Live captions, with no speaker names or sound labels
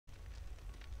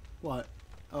What?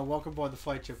 Oh, welcome aboard the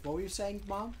Flightship. What were you saying,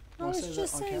 Mom? I was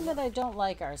just saying that I don't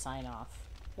like our sign-off.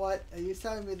 What? Are you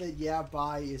telling me that yeah,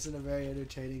 bye isn't a very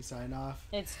entertaining sign-off?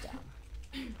 It's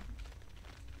dumb.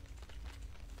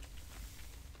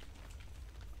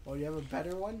 Well, you have a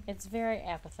better one? It's very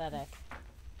apathetic.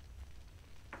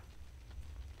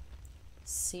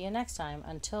 See you next time.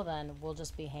 Until then, we'll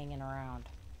just be hanging around.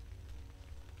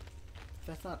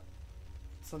 That's not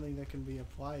something that can be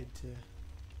applied to...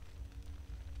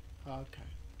 Oh, okay.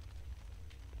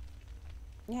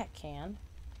 Yeah, it can.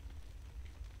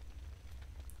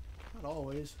 Not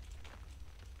always.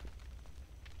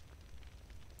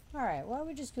 Alright, why are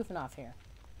we just goofing off here?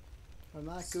 I'm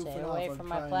not Stay goofing away off. from I'm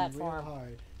my trying platform. real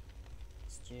hard.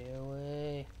 Stay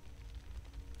away.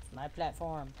 It's my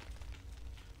platform.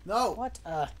 No! What?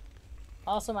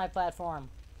 Also my platform.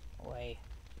 Away.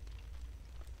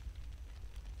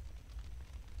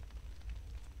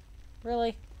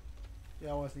 Really?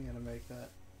 Yeah, I wasn't gonna make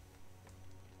that.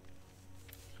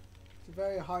 It's a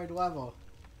very hard level.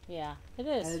 Yeah, it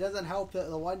is. And it doesn't help that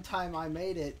the one time I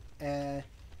made it,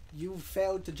 you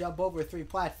failed to jump over 3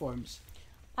 platforms.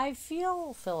 I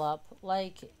feel, Philip,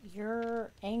 like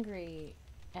you're angry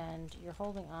and you're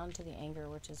holding on to the anger,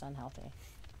 which is unhealthy.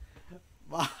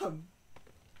 Mom.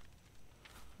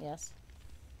 Yes?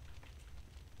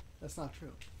 That's not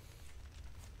true.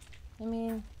 I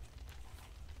mean,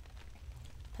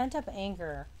 pent-up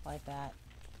anger like that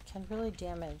can really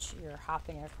damage your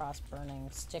hopping across burning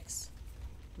sticks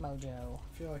mojo.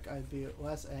 I feel like I'd be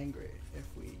less angry if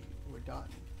we were done.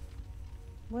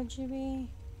 Would you be?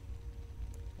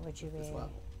 Would you be? This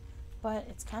level. But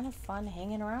it's kind of fun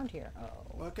hanging around here.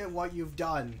 Oh. Look at what you've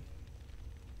done.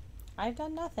 I've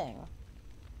done nothing.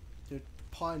 Your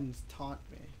puns taunt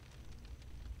me.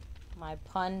 My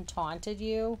pun taunted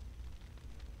you?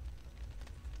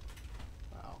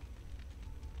 Wow.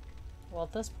 Well,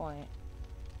 at this point,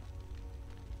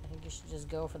 I think you should just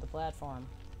go for the platform.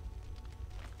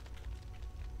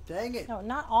 Dang it. No,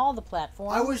 not all the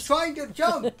platforms. I was trying to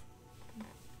jump.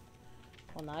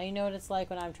 Well, now you know what it's like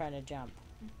when I'm trying to jump.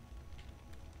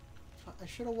 I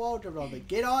should have wall jumped on it.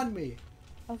 Get on me.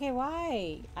 Okay,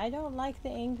 why? I don't like the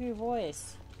angry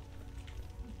voice.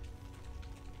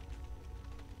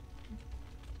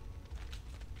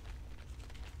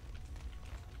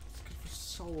 It's 'cause we're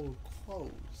so close.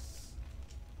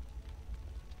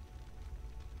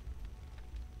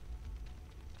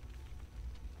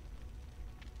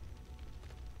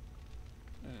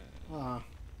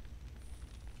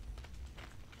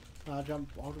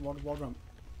 Jump. Wall jump.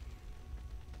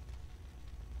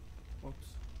 Whoops.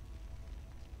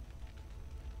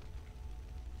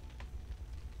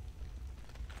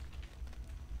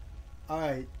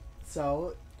 Alright,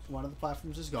 so one of the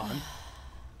platforms is gone.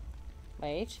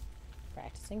 Wait.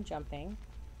 Practicing jumping.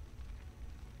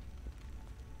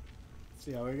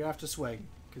 So yeah, we're gonna have to swing,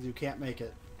 because you can't make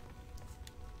it.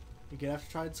 You're gonna have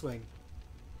to try and swing.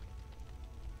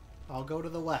 I'll go to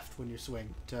the left when you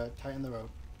swing, to tighten the rope.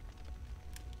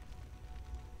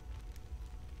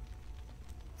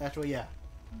 Actually, yeah.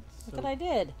 Look what I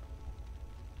did.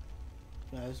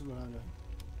 Yeah, this is what I'm doing.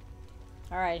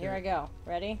 Alright, here I go.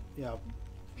 Ready? Yeah.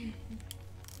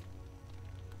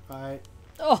 Alright.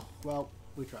 Oh! Well,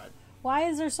 we tried. Why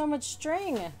is there so much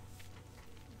string?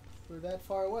 We're that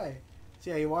far away.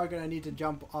 So yeah, you are going to need to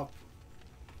jump up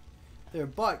there,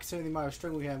 but considering the amount of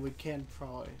string we have, we can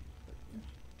probably...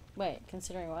 Wait,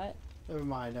 considering what? Never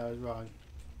mind, I was wrong.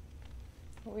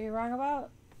 What were you wrong about?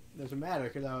 Doesn't matter,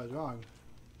 because I was wrong.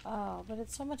 Oh, but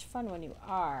it's so much fun when you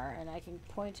are, and I can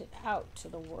point it out to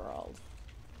the world.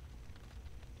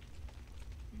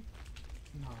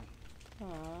 No.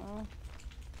 Aww.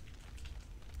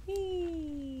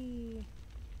 Whee!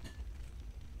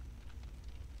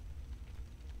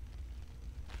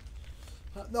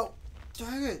 No!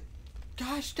 Dang it!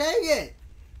 Gosh dang it!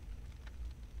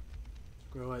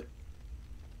 Screw it.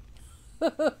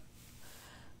 Philip.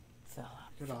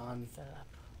 Get on. Philip.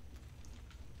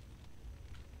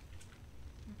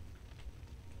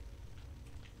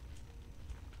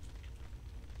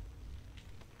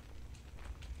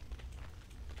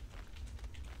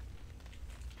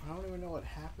 I don't even know what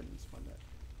happens when that...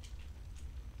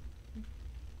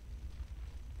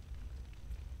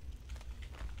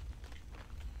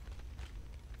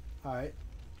 Alright.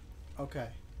 Okay.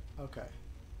 Okay.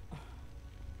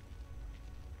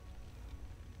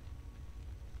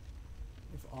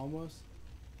 If almost...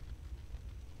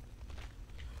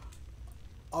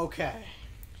 Okay.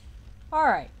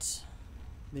 Alright.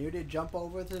 Now you did jump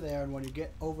over to there, and when you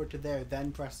get over to there,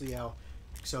 then press the L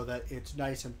so that it's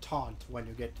nice and taunt when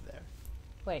you get to there.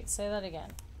 Wait, say that again.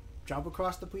 jump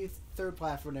across the third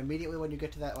platform, and immediately when you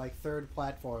get to that like third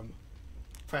platform,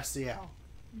 press the L.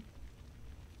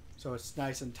 So it's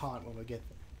nice and taut when we get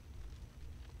there.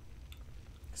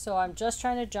 So I'm just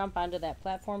trying to jump onto that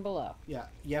platform below. Yeah,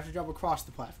 you have to jump across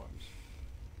the platforms.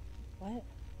 What?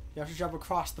 You have to jump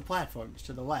across the platforms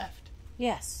to the left.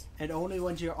 Yes. And only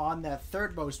when you're on that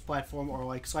thirdmost platform, or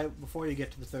like slightly before you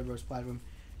get to the thirdmost platform,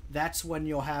 that's when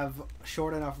you'll have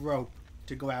short enough rope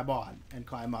to grab on and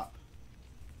climb up.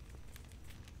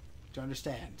 Do you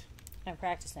understand? I'm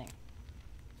practicing.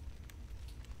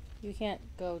 You can't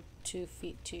go 2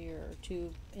 feet to your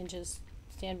 2 inches.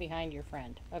 Stand behind your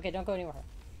friend. Okay, don't go anywhere.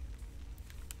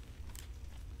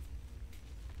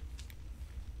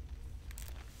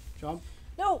 Jump.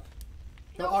 No!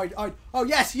 Oh,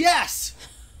 yes, yes!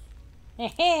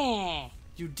 Heh.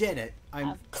 You did it.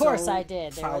 Of course so I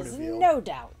did. There proud was of you. no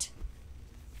doubt.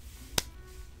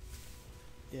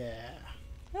 Yeah.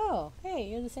 Oh, hey,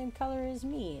 you're the same color as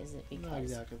me. Is it because... Not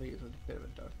exactly. I think it's a bit of a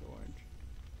darker orange.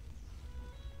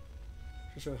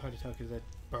 It's really hard to tell because that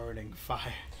burning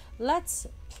fire. Let's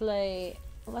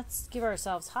give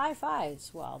ourselves high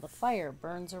fives while the fire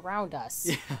burns around us.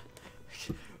 Yeah.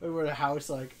 We were in a house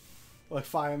like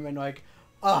firemen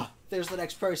there's the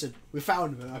next person. We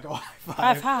found him. And I go, high five.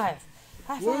 High five.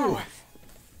 High Woo. five.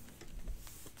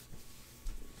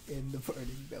 In the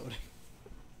burning building.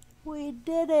 We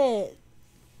did it.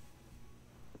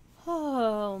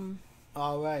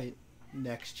 Alright.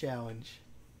 Next challenge.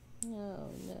 Oh,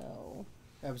 no.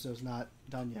 Episode's not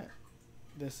done yet.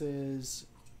 This is...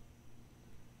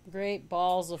 Great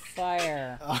balls of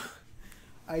fire.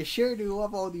 I sure do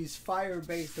love all these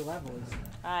fire-based levels.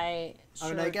 I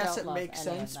guess don't it love makes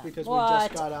any of sense them. because What? we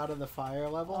just got out of the fire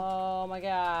level. Oh my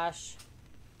gosh.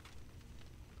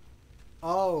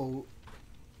 Oh.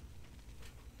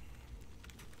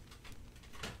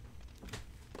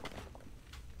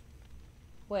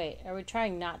 Wait, are we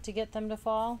trying not to get them to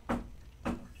fall?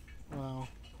 Well.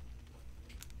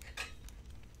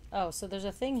 Oh, so there's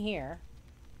a thing here.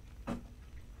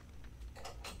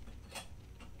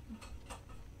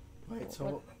 Wait,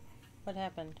 so... What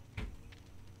happened?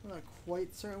 I'm not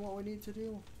quite certain what we need to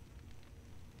do.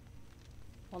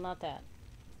 Well, not that.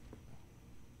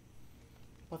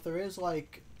 But there is,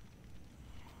 like...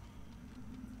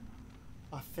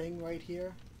 a thing right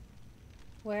here.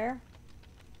 Where?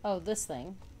 Oh, this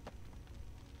thing.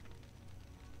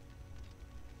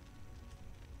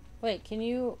 Wait, can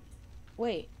you...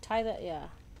 Wait, tie that... Yeah.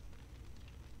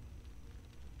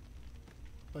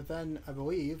 But then, I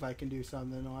believe I can do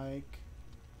something like...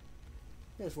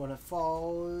 Here's when it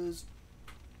falls.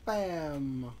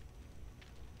 Bam!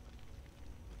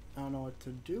 I don't know what to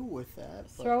do with that.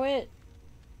 But... Throw it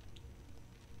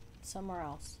somewhere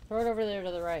else. Throw it over there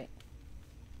to the right.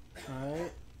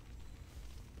 Alright.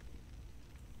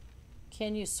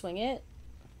 Can you swing it?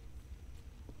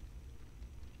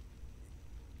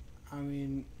 I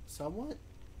mean, somewhat.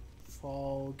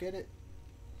 Fall, get it?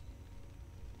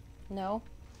 No?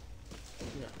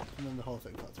 Yeah, and then the whole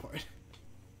thing falls apart.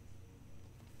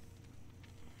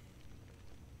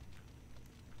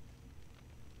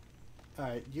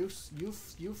 Alright, you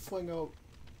fling out.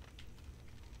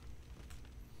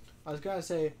 I was gonna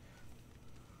say,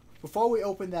 before we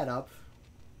open that up,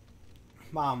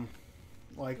 Mom,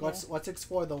 like Yeah. let's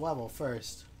explore the level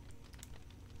first.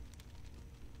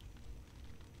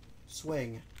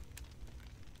 Swing.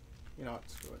 You know what?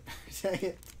 Screw it. Dang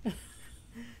it.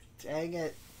 Dang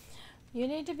it. You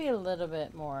need to be a little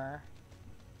bit more...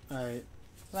 Alright.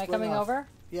 Am I coming over?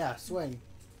 Yeah, swing.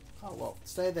 Oh, well,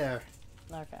 stay there.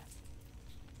 Okay.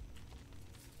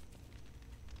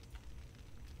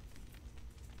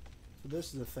 So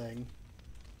this is the thing.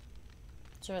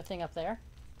 Is there a thing up there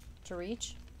to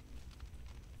reach?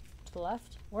 To the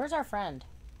left? Where's our friend?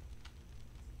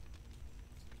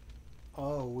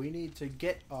 Oh, we need to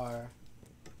get our...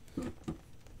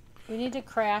 We need to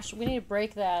crash. We need to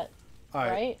break that,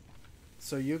 Alright. right?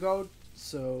 So you go...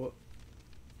 So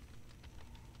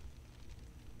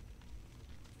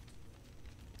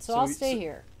I'll stay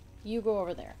here. You go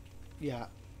over there. yeah.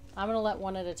 I'm going to let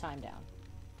one at a time down.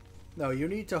 No, you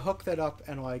need to hook that up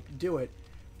and, like, do it.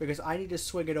 Because I need to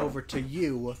swing it over to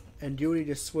you, and you need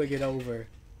to swing it over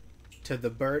to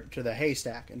the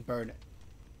haystack and burn it.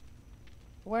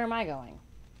 Where am I going?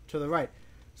 To the right.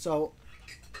 So...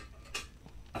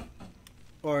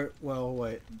 Or, well,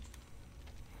 wait.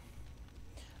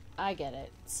 I get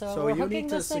it. So So we're you hooking need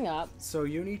to this thing up, So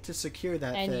you need to secure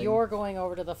that thing. and you're going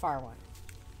over to the far one.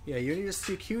 Yeah, you need to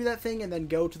secure that thing and then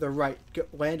go to the right.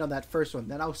 Land on that first one.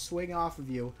 Then I'll swing off of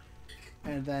you,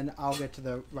 and then I'll get to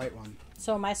the right one.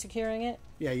 So am I securing it?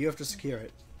 Yeah, you have to secure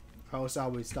it. Or else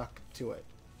I'll be stuck to it.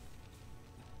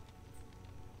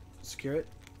 Secure it.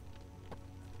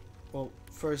 Well,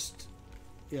 first,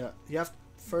 yeah, you have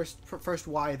first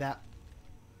Y that.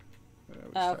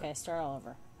 Oh, okay, start all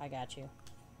over. I got you.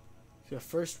 So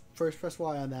first press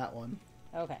Y on that one.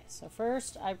 Okay, so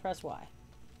first I press Y.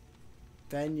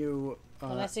 Then you.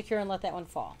 Then I secure and let that one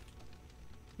fall.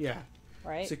 Yeah.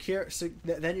 Right. Secure.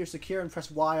 Then you secure and press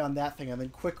Y on that thing, and then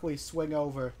quickly swing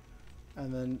over,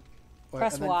 and then.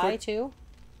 Press and then Y too.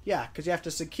 Yeah, because you have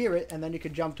to secure it, and then you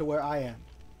can jump to where I am.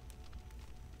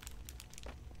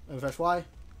 And press Y.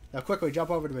 Now quickly jump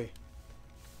over to me.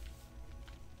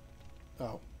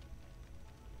 Oh.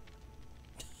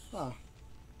 Oh.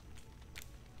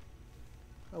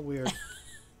 How weird.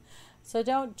 So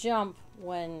don't jump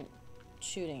when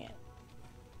shooting it.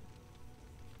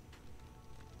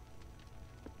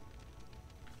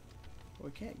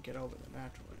 We can't get over there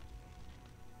naturally.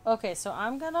 Okay, so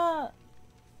I'm gonna...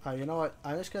 You know what?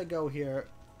 I'm just gonna go here,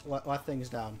 let things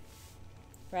down.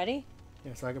 Ready?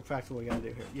 Yeah, so I can practice what we gotta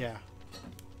do here. Yeah.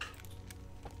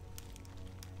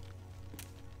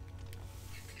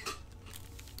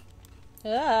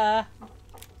 Ah.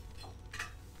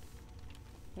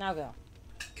 Now go.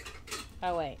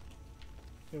 Oh, wait.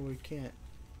 Yeah, we can't.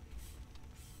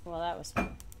 Well, that was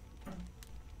fun.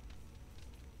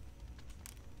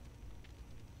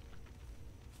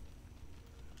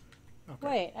 Okay.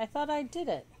 Wait, I thought I did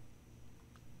it.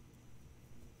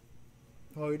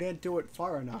 Well, you didn't do it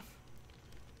far enough.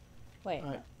 Wait.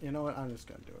 You know what? I'm just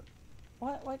gonna do it.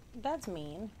 What? That's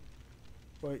mean.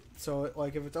 Wait, so,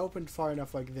 like, if it's opened far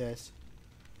enough like this,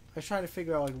 I was trying to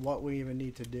figure out, like, what we even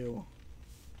need to do.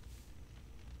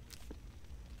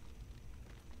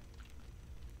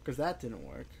 Because that didn't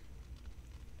work.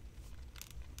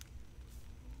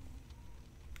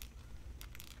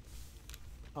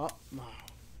 Oh, no.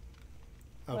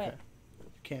 Okay. Wait. You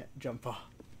can't jump off.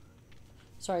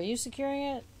 So are you securing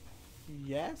it?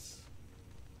 Yes?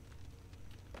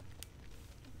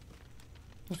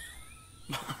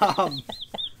 Mom!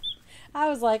 I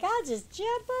was like, I'll just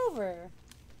jump over.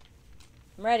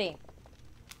 I'm ready.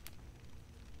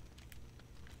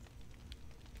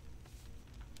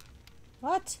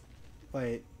 What?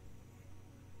 Wait.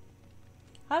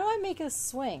 How do I make a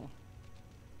swing?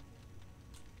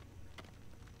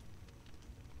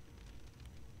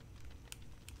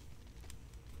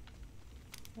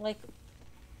 Like,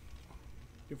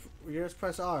 If you just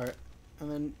press R, and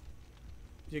then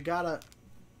you gotta.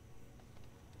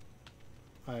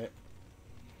 Alright.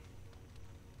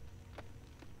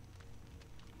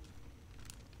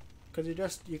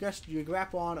 Because you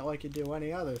grapple on it like you do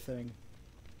any other thing.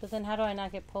 but then how do I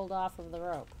not get pulled off of the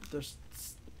rope? There's.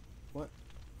 What?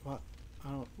 I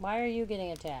Why are you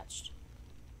getting attached?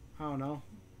 don't know.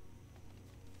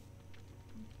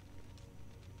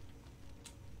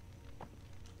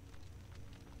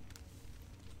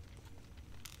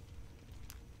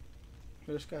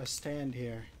 I just gotta stand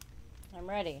here. I'm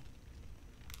ready.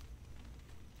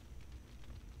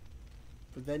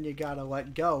 But then you gotta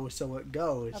let go so it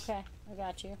goes. Okay, I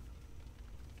got you.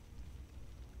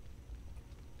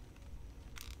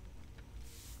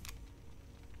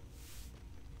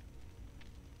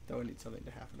 Then we need something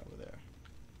to happen over there.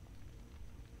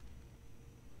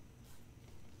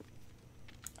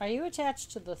 Are you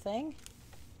attached to the thing?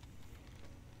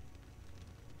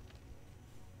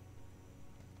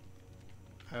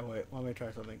 Oh wait, let me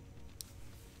try something.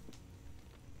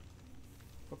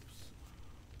 Oops.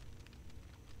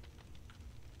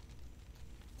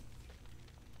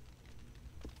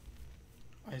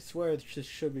 I swear this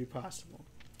should be possible.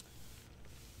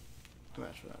 I'm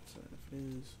not sure that's it. If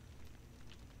it is,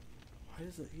 why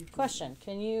does it even... Question,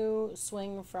 can you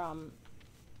swing from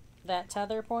that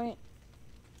tether point?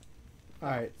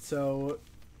 Alright, so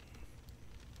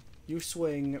you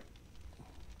swing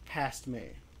past me.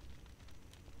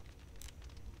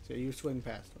 So you swing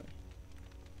past me.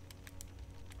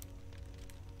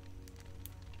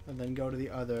 And then go to the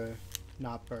other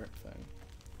not burnt thing.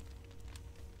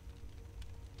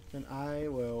 Then I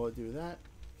will do that.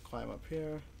 Climb up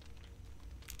here.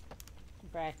 I'm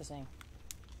practicing.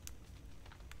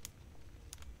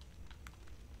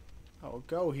 I will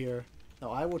go here.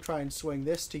 Now I will try and swing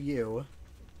this to you.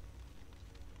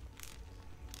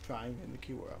 Trying in the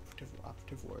keyword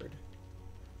operative word.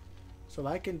 So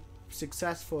I can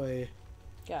successfully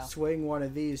swing one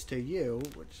of these to you,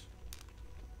 which...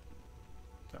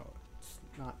 So it's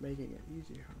not making it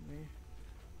easier on me.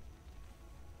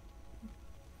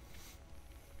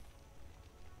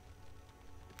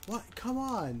 What? Come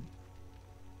on!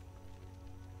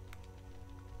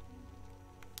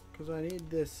 Because I need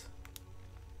this.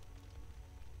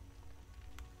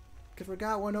 Because we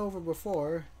got one over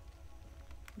before.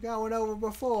 Going over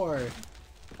before.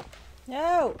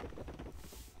 No!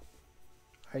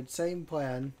 Alright, same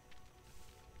plan.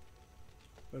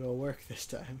 But it'll work this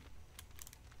time.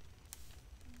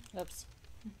 Oops.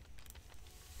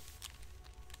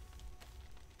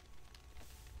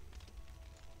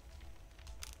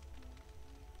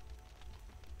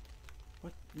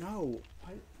 What? No.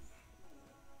 What?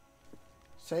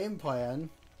 Same plan.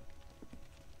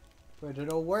 But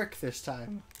it'll work this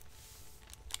time.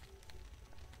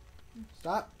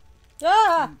 Stop.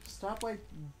 Ah! Stop, like,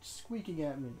 squeaking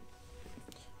at me.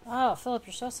 Oh, Philip,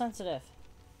 you're so sensitive.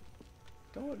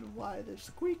 Don't know why they're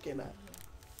squeaking at me.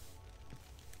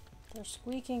 They're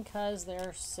squeaking because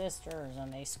they're sisters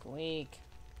and they squeak.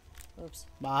 Oops.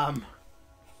 Mom.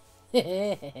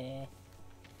 I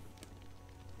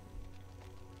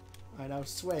I now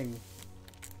swing.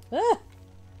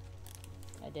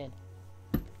 did.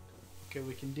 Okay,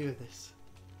 we can do this.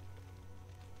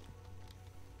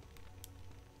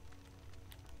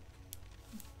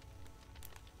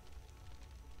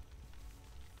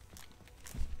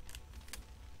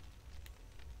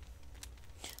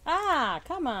 Ah,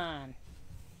 come on.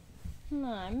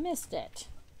 I missed it.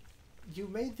 You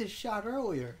made this shot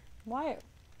earlier. Why?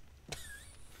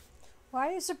 Why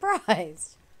are you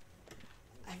surprised?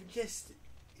 I'm just...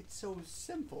 It's so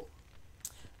simple.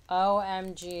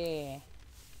 OMG.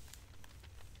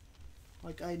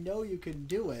 Like, I know you can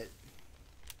do it.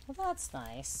 Well, that's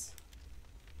nice.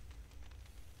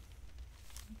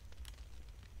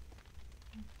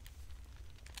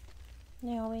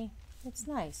 Naomi, it's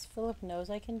nice. Philip knows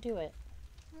I can do it.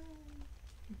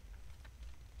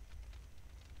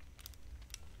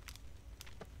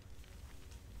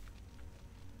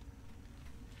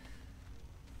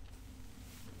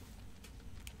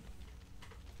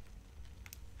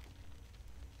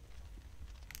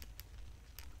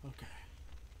 Okay.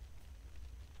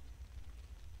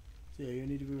 So yeah, you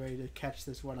need to be ready to catch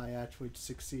this when I actually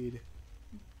succeed.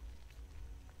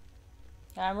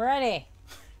 I'm ready.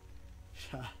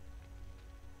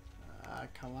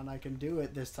 Come on, I can do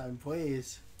it this time,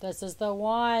 please. This is the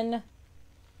one.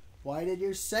 Why did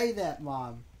you say that,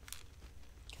 Mom?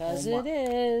 Because Oh it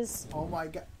is. Oh my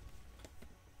god.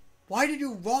 Why did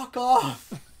you rock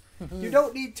off? You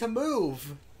don't need to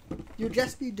move. You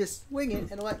just need to swing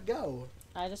it and let go.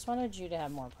 I just wanted you to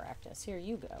have more practice. Here,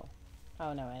 you go.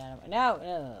 Oh, no, wait, I don't. No,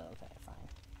 no, okay, fine.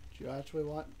 Do you actually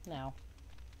want? No.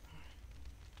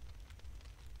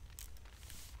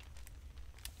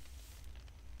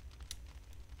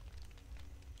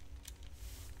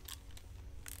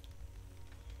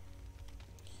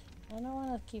 I don't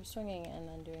want to keep swinging and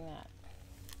then doing that.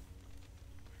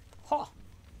 Ha!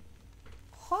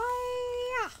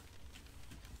 Hi-ya!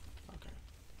 Okay.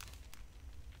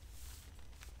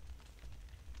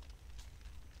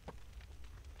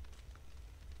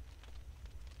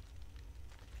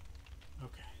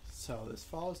 Okay, so this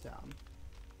falls down.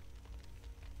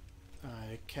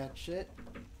 I catch it,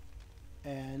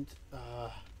 and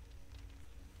let's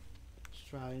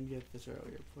try and get this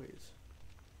earlier, please.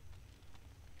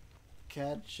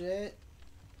 Catch it.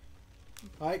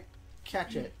 Alright,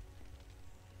 catch it.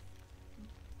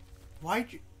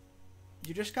 Why'd you...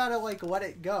 You just gotta, like, let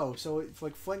it go, so it's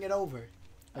like, fling it over.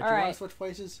 Do you want to switch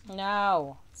places?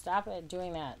 No. Stop it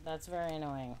doing that. That's very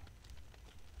annoying.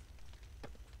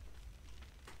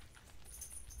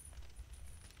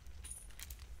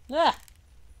 Ah!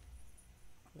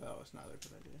 Oh, it's not a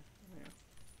good idea.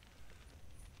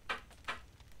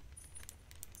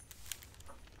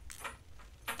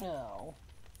 Yeah. Oh.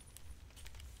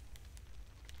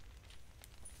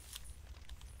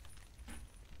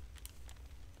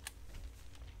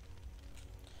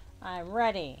 I'm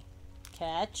ready.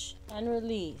 Catch and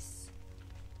release.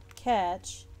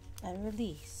 Catch and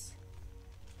release.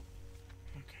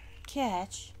 Okay.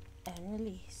 Catch and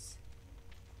release.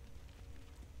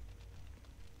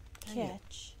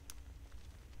 Catch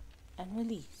and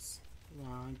release. Come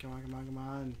on, come on, come on, come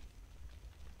on.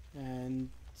 And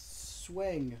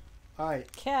swing.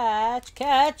 Alright.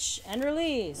 Catch and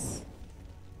release.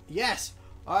 Yes!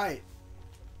 Alright.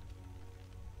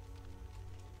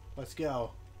 Let's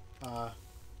go.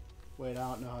 Wait, I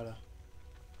don't know how to...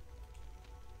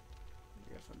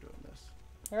 I guess I'm doing this.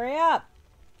 Hurry up.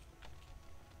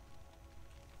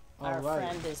 All Our right.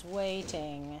 friend is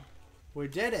waiting. We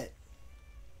did it!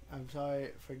 I'm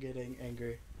sorry for getting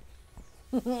angry.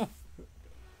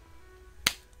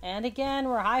 And again,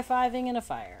 we're high-fiving in a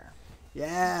fire.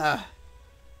 Yeah!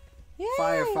 Yay!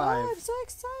 Fire 5. Oh, I'm so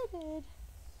excited.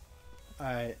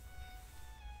 Alright.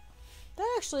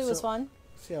 That actually was So- fun.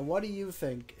 So yeah, what do you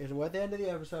think? We're at the end of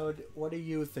the episode. What do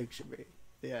you think should be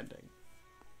the ending?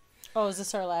 Oh, is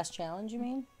this our last challenge, you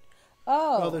mean?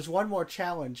 Oh. No, there's one more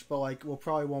challenge, but like we'll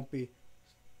probably won't be.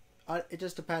 It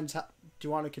just depends. How, do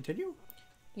you want to continue?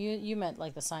 You meant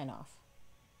like the sign off.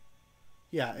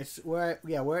 Yeah, we're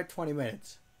at 20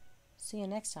 minutes. See you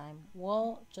next time.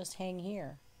 We'll just hang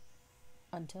here.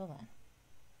 Until then.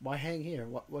 Why hang here?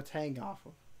 What's hang off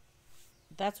of?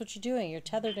 That's what you're doing. You're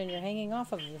tethered and you're hanging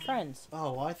off of your friends.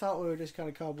 Oh, well, I thought we were just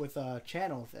gonna come up with a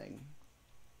channel thing.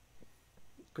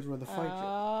 Because we're the Flightship.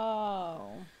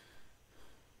 Oh.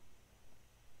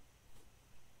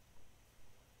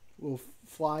 We'll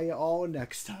fly you all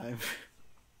next time.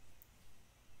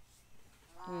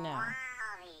 No.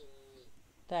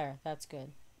 There, that's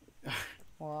good.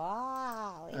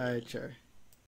 Wow. Alright, sure.